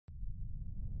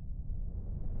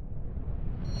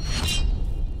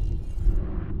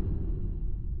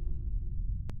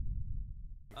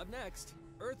Up next,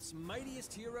 Earth's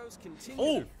mightiest heroes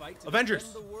continue their fight to Avengers.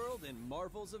 defend the world in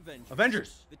Marvel's Avengers.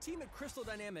 Avengers. The team at Crystal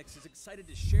Dynamics is excited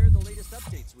to share the latest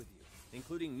updates with you,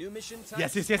 including new mission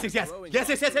types. Yes.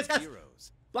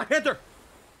 Heroes. Black Panther.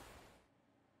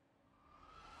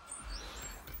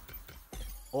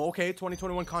 Okay,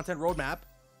 2021 content roadmap.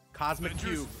 Cosmic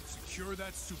Cube. Secure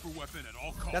that super weapon at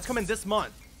all costs. That's coming this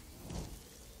month.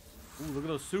 Ooh, look at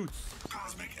those suits.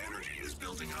 Cosmic energy is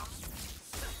building up.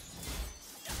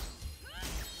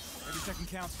 Every second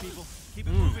counts, people. Keep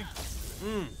it moving.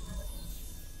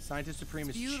 Scientist Supreme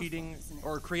is cheating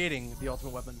or creating the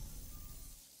ultimate weapon.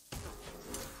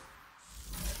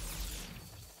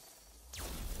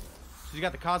 So you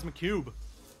got the Cosmic Cube.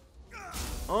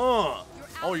 Oh,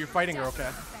 you're fighting her, okay.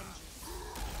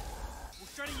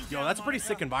 Yo, that's a pretty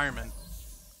sick environment.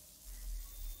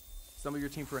 Summon your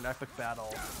team for an epic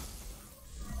battle.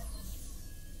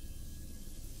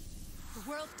 The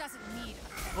world doesn't need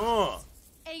us.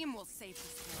 AIM will save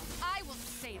this world. I will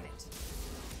save it.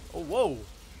 Oh, whoa.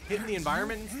 Hitting the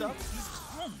environment and stuff?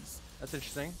 That's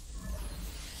interesting.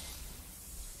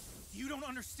 You don't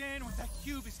understand what that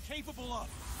cube is capable of.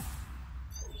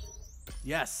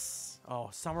 Yes. Oh,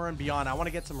 Summer and Beyond. I want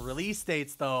to get some release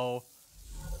dates, though.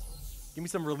 Give me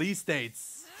some release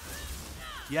dates.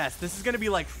 Yes, this is going to be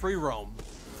like free roam.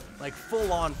 Like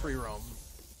full-on free roam.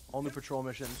 Only patrol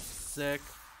missions. Sick.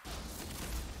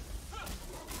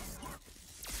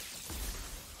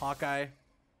 Hawkeye.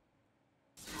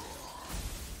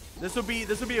 This will be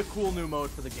a cool new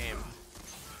mode for the game.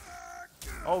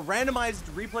 Oh, randomized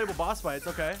replayable boss fights.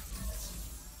 Okay.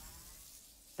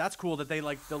 That's cool that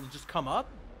they'll just come up.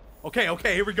 Okay,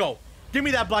 here we go. Give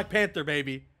me that Black Panther,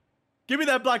 baby. Give me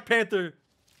that Black Panther.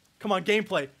 Come on,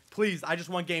 gameplay. Please, I just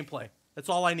want gameplay. That's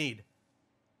all I need.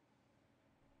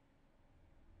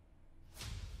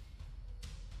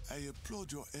 I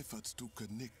applaud your efforts to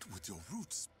connect with your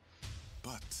roots,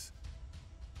 but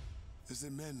as a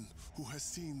man who has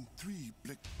seen 3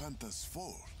 Black Panthers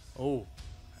fall,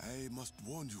 I must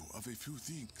warn you of a few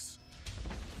things.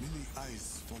 Many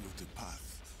eyes follow the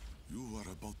path you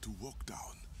are about to walk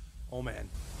down. Oh man.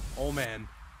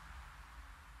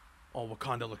 Oh,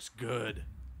 Wakanda looks good.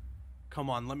 Come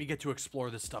on, let me get to explore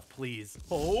this stuff, please.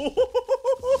 Oh.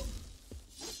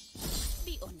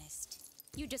 Be honest.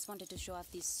 You just wanted to show off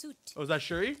this suit. Oh, is that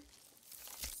Shuri?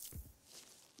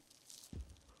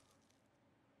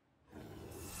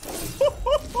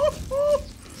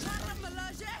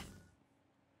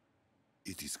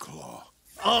 It is Claw.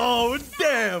 Oh,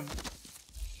 damn.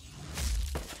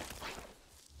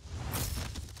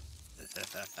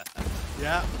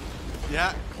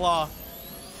 Yeah, Claw.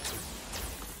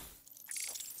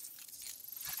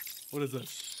 What is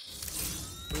this?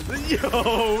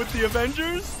 Yo, with the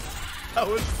Avengers? That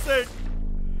was sick.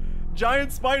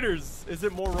 Giant spiders. Is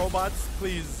it more robots?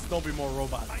 Please don't be more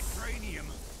robots. Vibranium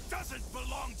doesn't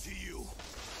belong to you.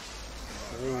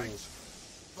 Right.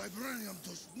 Vibranium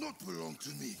does not belong to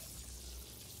me.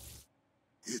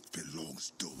 It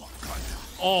belongs to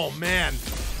Wakanda. Oh man.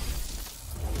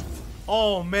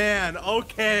 Oh man.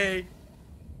 Okay.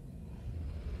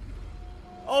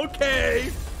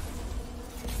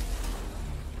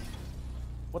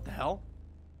 What the hell?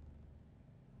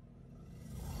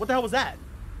 What the hell was that?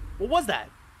 What was that?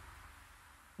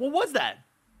 What was that?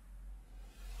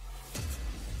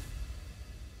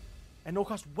 At no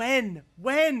cost. When?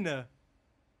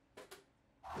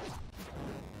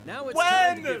 Now it's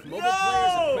time to give mobile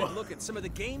players a quick look at some of the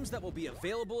games that will be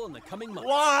available in the coming months.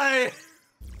 Why?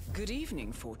 Good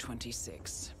evening,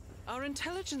 426. Our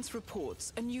intelligence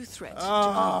reports a new threat to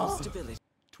global stability.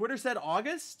 Twitter said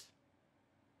August?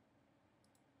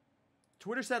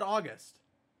 Twitter said August.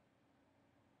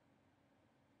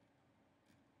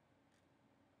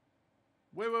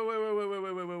 Wait.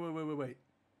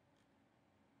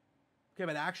 Okay,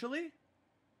 but actually?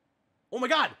 Oh my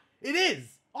god! It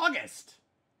is! August!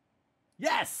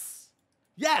 Yes!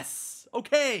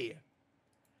 Okay!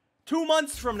 2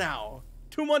 months from now.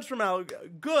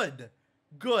 Good.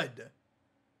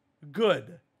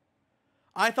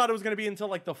 I thought it was going to be until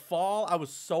like the fall. I was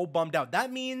so bummed out.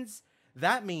 That means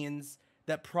that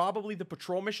probably the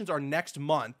patrol missions are next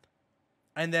month.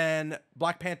 And then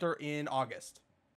Black Panther in August.